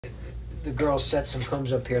the girls set some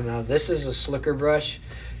combs up here. Now this is a slicker brush.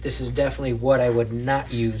 This is definitely what I would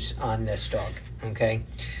not use on this dog, okay?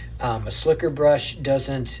 A slicker brush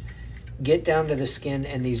doesn't get down to the skin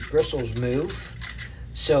and these bristles move.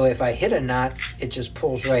 So if I hit a knot, it just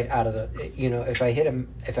pulls right out of the, you know, if I hit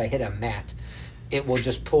a mat, it will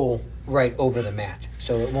just pull right over the mat.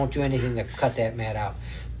 So it won't do anything to cut that mat out.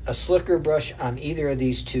 A slicker brush on either of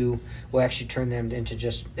these two will actually turn them into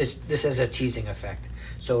just, this has a teasing effect.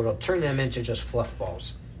 So it'll turn them into just fluff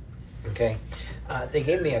balls, okay? They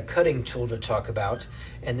gave me a cutting tool to talk about,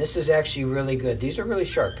 and this is actually really good. These are really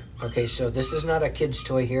sharp, okay? So this is not a kid's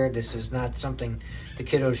toy here. This is not something the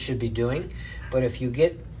kiddos should be doing. But if you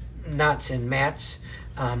get knots and mats,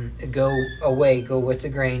 go with the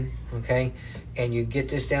grain, okay? And you get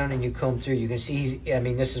this down and you comb through. You can see, I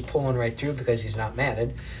mean, this is pulling right through because he's not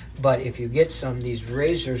matted. But if you get some, these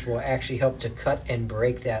razors will actually help to cut and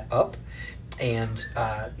break that up and,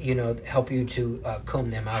 you know, help you to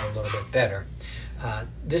comb them out a little bit better.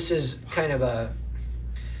 This is kind of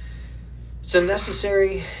it's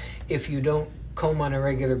unnecessary if you don't comb on a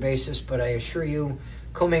regular basis, but I assure you,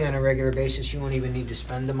 combing on a regular basis, you won't even need to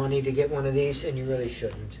spend the money to get one of these, and you really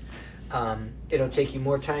shouldn't. It'll take you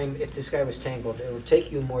more time. If this guy was tangled, it will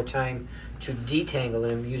take you more time to detangle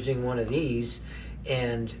him using one of these,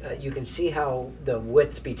 and you can see how the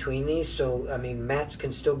width between these, so I mean mats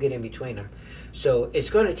can still get in between them. So it's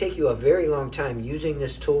going to take you a very long time using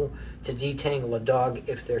this tool to detangle a dog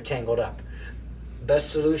if they're tangled up.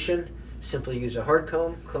 Best solution, simply use a hard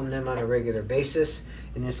comb them on a regular basis,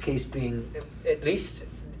 in this case being at least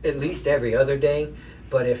every other day,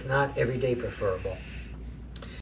 but if not, every day preferable.